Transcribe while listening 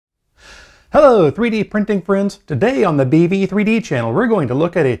Hello 3D printing friends! Today on the BV 3D channel we're going to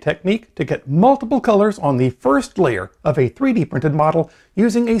look at a technique to get multiple colors on the first layer of a 3D printed model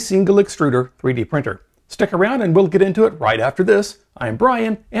using a single extruder 3D printer. Stick around and we'll get into it right after this. I'm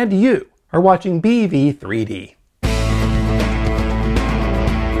Brian and you are watching BV 3D.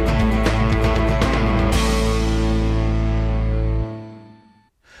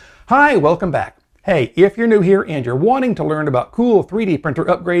 Hi, welcome back. Hey, if you're new here and you're wanting to learn about cool 3D printer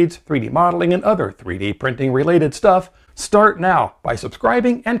upgrades, 3D modeling, and other 3D printing related stuff, start now by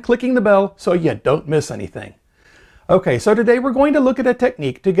subscribing and clicking the bell so you don't miss anything. Okay, so today we're going to look at a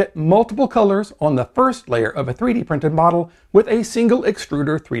technique to get multiple colors on the first layer of a 3D printed model with a single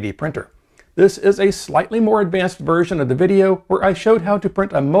extruder 3D printer. This is a slightly more advanced version of the video where I showed how to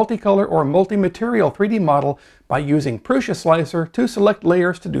print a multicolor or multi-material 3D model by using Prusa Slicer to select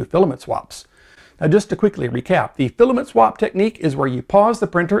layers to do filament swaps. Now just to quickly recap, the filament swap technique is where you pause the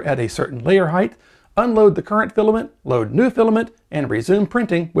printer at a certain layer height, unload the current filament, load new filament, and resume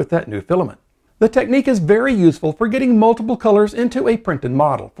printing with that new filament. The technique is very useful for getting multiple colors into a printed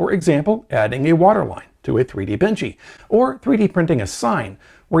model. For example, adding a waterline to a 3D Benchy, or 3D printing a sign,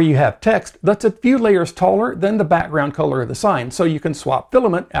 where you have text that's a few layers taller than the background color of the sign, so you can swap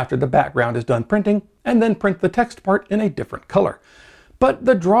filament after the background is done printing, and then print the text part in a different color. But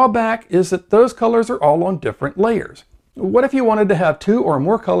the drawback is that those colors are all on different layers. What if you wanted to have two or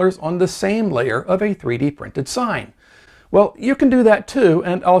more colors on the same layer of a 3D printed sign? Well, you can do that too,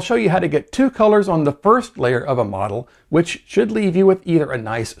 and I'll show you how to get two colors on the first layer of a model, which should leave you with either a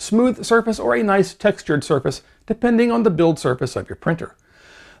nice smooth surface or a nice textured surface, depending on the build surface of your printer.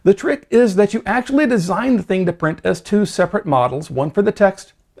 The trick is that you actually design the thing to print as two separate models, one for the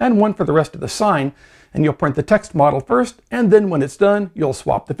text and one for the rest of the sign, and you'll print the text model first, and then when it's done, you'll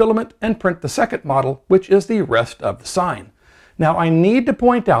swap the filament and print the second model, which is the rest of the sign. Now, I need to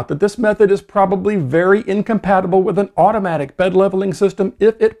point out that this method is probably very incompatible with an automatic bed leveling system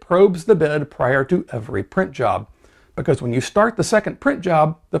if it probes the bed prior to every print job. Because when you start the second print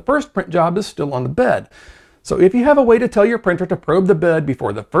job, the first print job is still on the bed. So if you have a way to tell your printer to probe the bed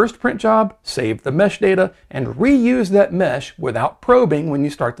before the first print job, save the mesh data, and reuse that mesh without probing when you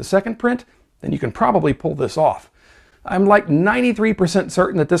start the second print, then you can probably pull this off. I'm like 93%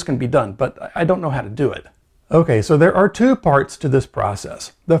 certain that this can be done, but I don't know how to do it. Okay, so there are two parts to this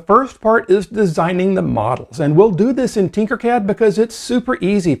process. The first part is designing the models, and we'll do this in Tinkercad because it's super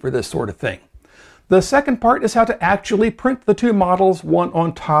easy for this sort of thing. The second part is how to actually print the two models one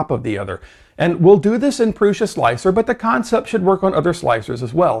on top of the other. And we'll do this in Prusa Slicer, but the concept should work on other slicers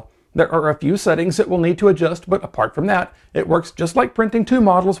as well. There are a few settings that we'll need to adjust, but apart from that, it works just like printing two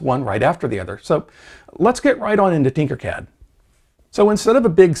models, one right after the other. So let's get right on into Tinkercad. So instead of a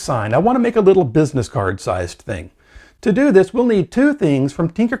big sign, I want to make a little business card sized thing. To do this, we'll need two things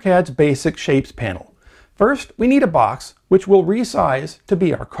from Tinkercad's basic shapes panel. First, we need a box, which we'll resize to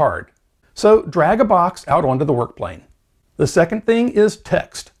be our card. So drag a box out onto the workplane. The second thing is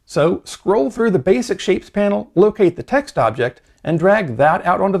text. So scroll through the basic shapes panel, locate the text object, and drag that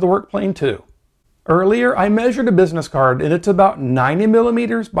out onto the workplane too. Earlier, I measured a business card and it's about 90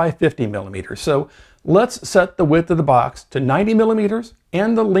 millimeters by 50 millimeters. So let's set the width of the box to 90 millimeters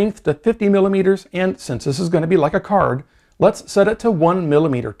and the length to 50 millimeters. And since this is going to be like a card, let's set it to 1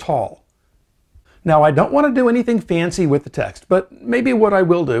 millimeter tall. Now, I don't want to do anything fancy with the text, but maybe what I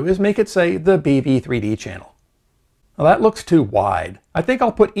will do is make it say the BV 3D channel. Now that looks too wide. I think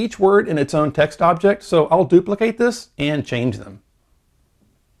I'll put each word in its own text object, so I'll duplicate this and change them.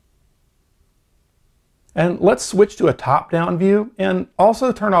 And let's switch to a top-down view and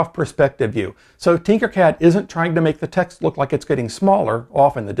also turn off perspective view, so Tinkercad isn't trying to make the text look like it's getting smaller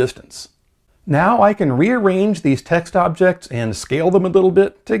off in the distance. Now I can rearrange these text objects and scale them a little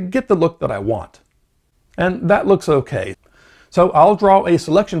bit to get the look that I want. And that looks okay. So I'll draw a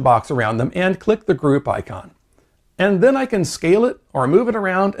selection box around them and click the group icon. And then I can scale it or move it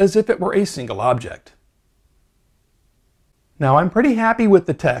around as if it were a single object. Now I'm pretty happy with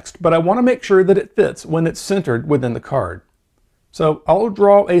the text, but I want to make sure that it fits when it's centered within the card. So I'll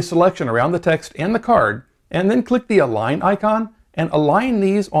draw a selection around the text and the card, and then click the align icon and align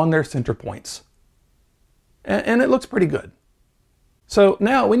these on their center points. And it looks pretty good. So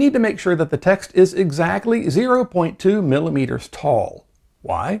now we need to make sure that the text is exactly 0.2 millimeters tall.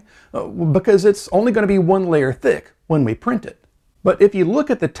 Why? Because it's only going to be one layer thick when we print it. But if you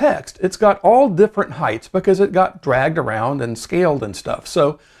look at the text, it's got all different heights because it got dragged around and scaled and stuff.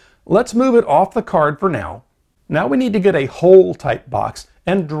 So let's move it off the card for now. Now we need to get a hole type box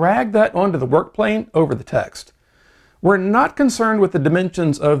and drag that onto the workplane over the text. We're not concerned with the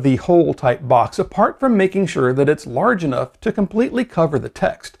dimensions of the hole type box apart from making sure that it's large enough to completely cover the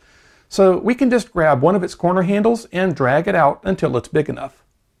text. So we can just grab one of its corner handles and drag it out until it's big enough.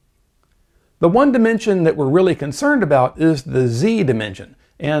 The one dimension that we're really concerned about is the Z dimension,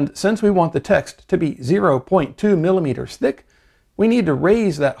 and since we want the text to be 0.2 millimeters thick, we need to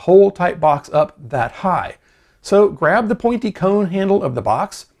raise that whole type box up that high. So grab the pointy cone handle of the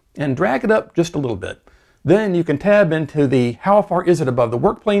box and drag it up just a little bit. Then you can tab into the how far is it above the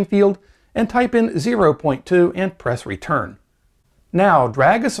workplane field and type in 0.2 and press return. Now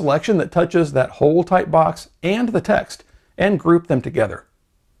drag a selection that touches that whole type box and the text and group them together.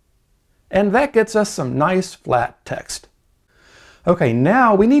 And that gets us some nice flat text. Okay,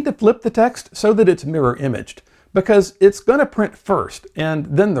 now we need to flip the text so that it's mirror imaged, because it's going to print first and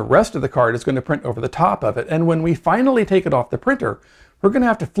then the rest of the card is going to print over the top of it, and when we finally take it off the printer, we're going to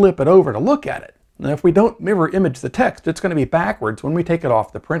have to flip it over to look at it. Now if we don't mirror image the text, it's going to be backwards when we take it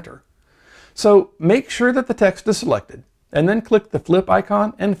off the printer. So make sure that the text is selected, and then click the flip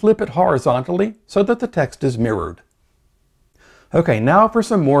icon and flip it horizontally so that the text is mirrored. Okay, now for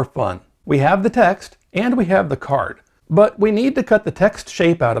some more fun. We have the text and we have the card, but we need to cut the text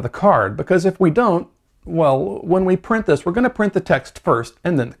shape out of the card, because if we don't, well, when we print this, we're going to print the text first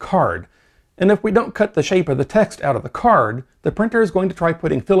and then the card. And if we don't cut the shape of the text out of the card, the printer is going to try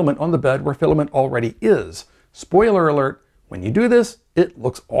putting filament on the bed where filament already is. Spoiler alert, when you do this, it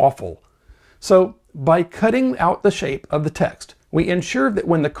looks awful. So by cutting out the shape of the text, we ensure that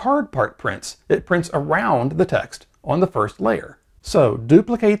when the card part prints, it prints around the text on the first layer. So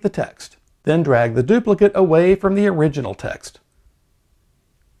duplicate the text, then drag the duplicate away from the original text.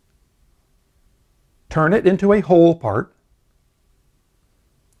 Turn it into a whole part.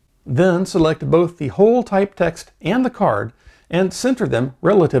 Then select both the whole type text and the card and center them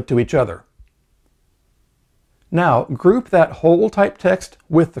relative to each other. Now group that whole type text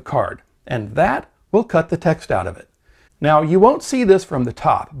with the card, and that will cut the text out of it. Now you won't see this from the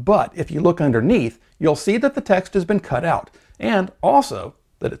top, but if you look underneath, you'll see that the text has been cut out, and also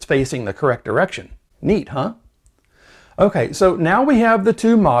that it's facing the correct direction. Neat, huh? Okay, so now we have the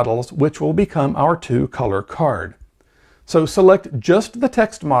two models which will become our two-color card. So select just the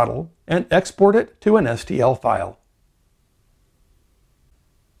text model and export it to an STL file.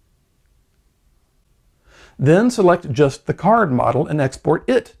 Then select just the card model and export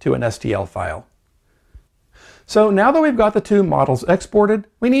it to an STL file. So now that we've got the two models exported,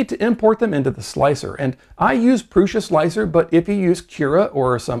 we need to import them into the slicer. And I use Prusa Slicer, but if you use Cura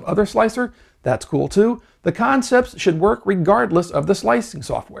or some other slicer, that's cool too. The concepts should work regardless of the slicing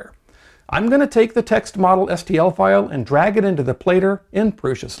software. I'm going to take the text model STL file and drag it into the plater in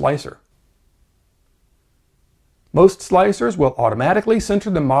Prusa Slicer. Most slicers will automatically center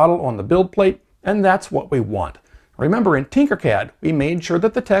the model on the build plate, and that's what we want. Remember, in Tinkercad, we made sure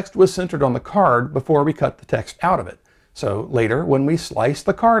that the text was centered on the card before we cut the text out of it. So later, when we slice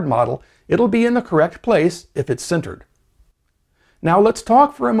the card model, it'll be in the correct place if it's centered. Now let's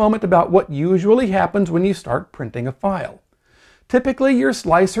talk for a moment about what usually happens when you start printing a file. Typically, your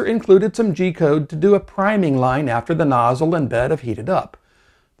slicer included some G-code to do a priming line after the nozzle and bed have heated up.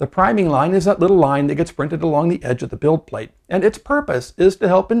 The priming line is that little line that gets printed along the edge of the build plate, and its purpose is to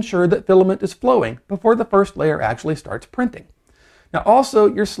help ensure that filament is flowing before the first layer actually starts printing. Now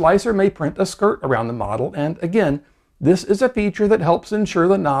also, your slicer may print a skirt around the model, and again, this is a feature that helps ensure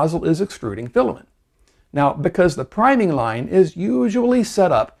the nozzle is extruding filament. Now, because the priming line is usually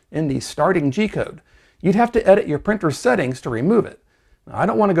set up in the starting G-code, you'd have to edit your printer's settings to remove it. Now, I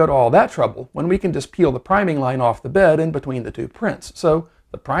don't want to go to all that trouble when we can just peel the priming line off the bed in between the two prints, so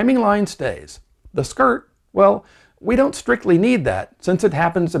the priming line stays. The skirt, well, we don't strictly need that since it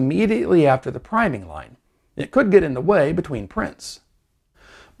happens immediately after the priming line. It could get in the way between prints.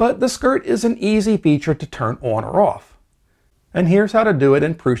 But the skirt is an easy feature to turn on or off. And here's how to do it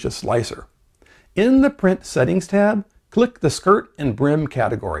in Prusa Slicer. In the Print Settings tab, click the Skirt and Brim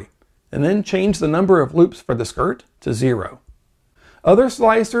category, and then change the number of loops for the skirt to 0. Other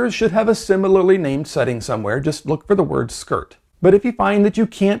slicers should have a similarly named setting somewhere, just look for the word skirt. But if you find that you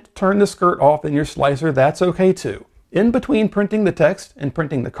can't turn the skirt off in your slicer, that's okay too. In between printing the text and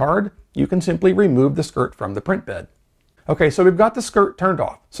printing the card, you can simply remove the skirt from the print bed. Okay, so we've got the skirt turned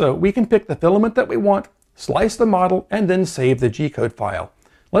off. So we can pick the filament that we want, slice the model, and then save the G-code file.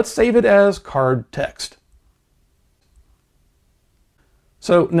 Let's save it as card text.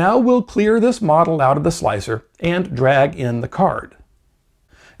 So now we'll clear this model out of the slicer and drag in the card.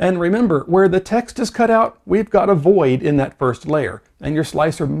 And remember, where the text is cut out, we've got a void in that first layer, and your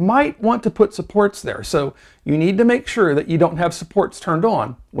slicer might want to put supports there, so you need to make sure that you don't have supports turned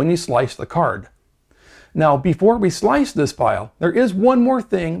on when you slice the card. Now, before we slice this file, there is one more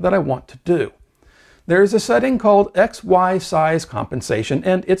thing that I want to do. There's a setting called XY size compensation,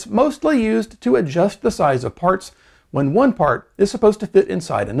 and it's mostly used to adjust the size of parts when one part is supposed to fit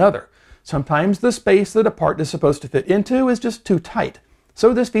inside another. Sometimes the space that a part is supposed to fit into is just too tight,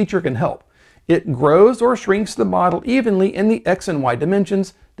 so this feature can help. It grows or shrinks the model evenly in the X and Y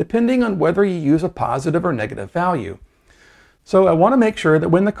dimensions, depending on whether you use a positive or negative value. So I want to make sure that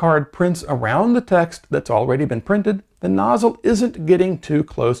when the card prints around the text that's already been printed, the nozzle isn't getting too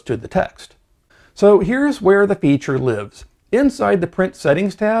close to the text. So here's where the feature lives. Inside the Print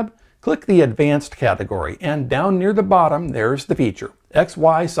Settings tab, click the Advanced category, and down near the bottom, there's the feature,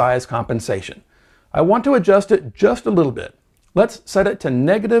 XY size compensation. I want to adjust it just a little bit. Let's set it to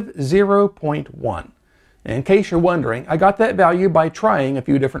 -0.1. In case you're wondering, I got that value by trying a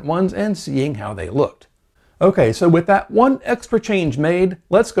few different ones and seeing how they looked. Okay, so with that one extra change made,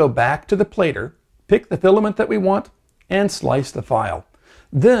 let's go back to the plater, pick the filament that we want, and slice the file.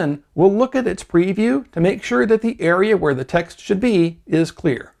 Then we'll look at its preview to make sure that the area where the text should be is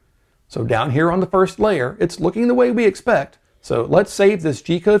clear. So down here on the first layer, it's looking the way we expect, so let's save this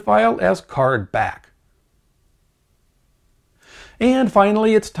G-code file as card back. And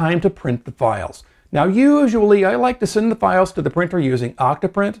finally, it's time to print the files. Now usually I like to send the files to the printer using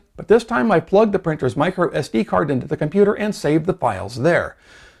Octoprint, but this time I plugged the printer's micro SD card into the computer and saved the files there.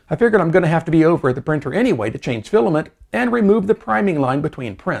 I figured I'm going to have to be over at the printer anyway to change filament and remove the priming line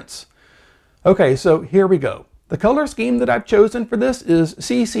between prints. Okay, so here we go. The color scheme that I've chosen for this is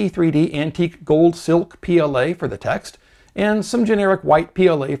CC3D Antique Gold Silk PLA for the text and some generic white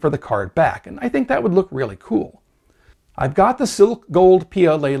PLA for the card back, and I think that would look really cool. I've got the Silk Gold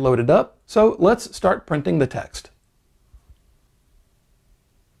PLA loaded up, so let's start printing the text.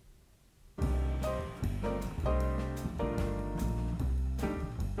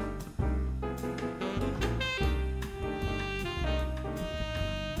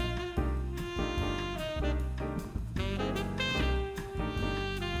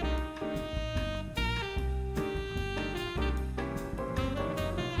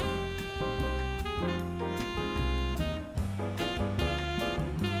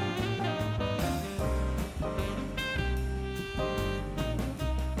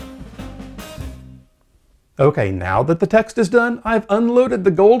 Okay, now that the text is done, I've unloaded the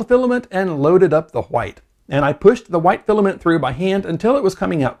gold filament and loaded up the white. And I pushed the white filament through by hand until it was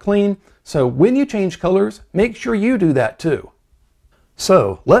coming out clean, so when you change colors, make sure you do that too.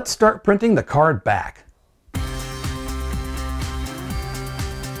 So let's start printing the card back.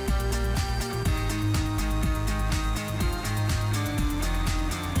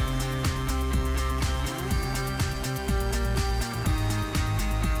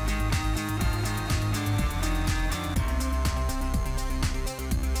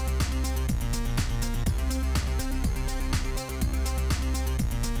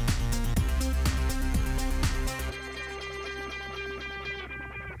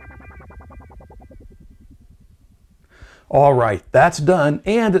 All right, that's done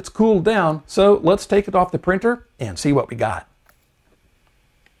and it's cooled down, so let's take it off the printer and see what we got.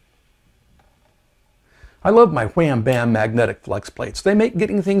 I love my Wham Bam magnetic flex plates. They make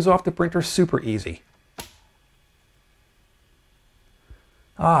getting things off the printer super easy.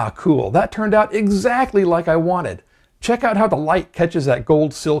 Ah, cool. That turned out exactly like I wanted. Check out how the light catches that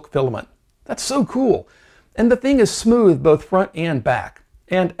gold silk filament. That's so cool. And the thing is smooth both front and back.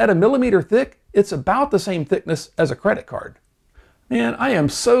 And at 1 millimeter thick, it's about the same thickness as a credit card. Man, I am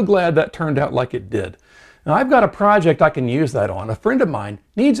so glad that turned out like it did. Now I've got a project I can use that on. A friend of mine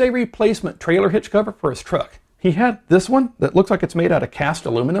needs a replacement trailer hitch cover for his truck. He had this one that looks like it's made out of cast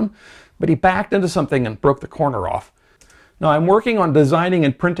aluminum, but he backed into something and broke the corner off. Now I'm working on designing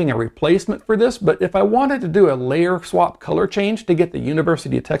and printing a replacement for this, but if I wanted to do a layer swap color change to get the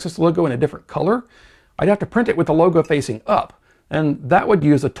University of Texas logo in a different color, I'd have to print it with the logo facing up. And that would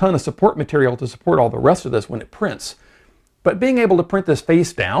use a ton of support material to support all the rest of this when it prints. But being able to print this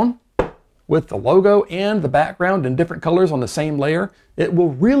face down with the logo and the background in different colors on the same layer, it will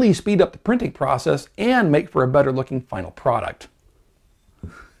really speed up the printing process and make for a better looking final product.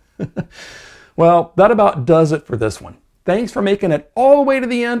 Well, that about does it for this one. Thanks for making it all the way to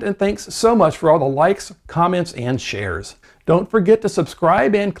the end, and thanks so much for all the likes, comments, and shares. Don't forget to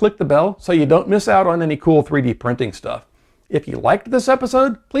subscribe and click the bell so you don't miss out on any cool 3D printing stuff. If you liked this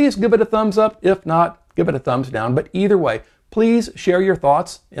episode, please give it a thumbs up. If not, give it a thumbs down. But either way, please share your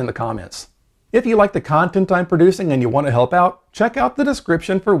thoughts in the comments. If you like the content I'm producing and you want to help out, check out the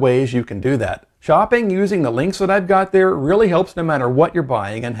description for ways you can do that. Shopping using the links that I've got there really helps no matter what you're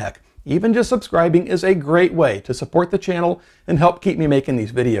buying, and heck, even just subscribing is a great way to support the channel and help keep me making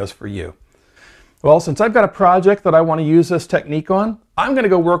these videos for you. Well, since I've got a project that I want to use this technique on, I'm going to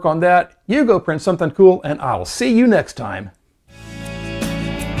go work on that. You go print something cool, and I'll see you next time.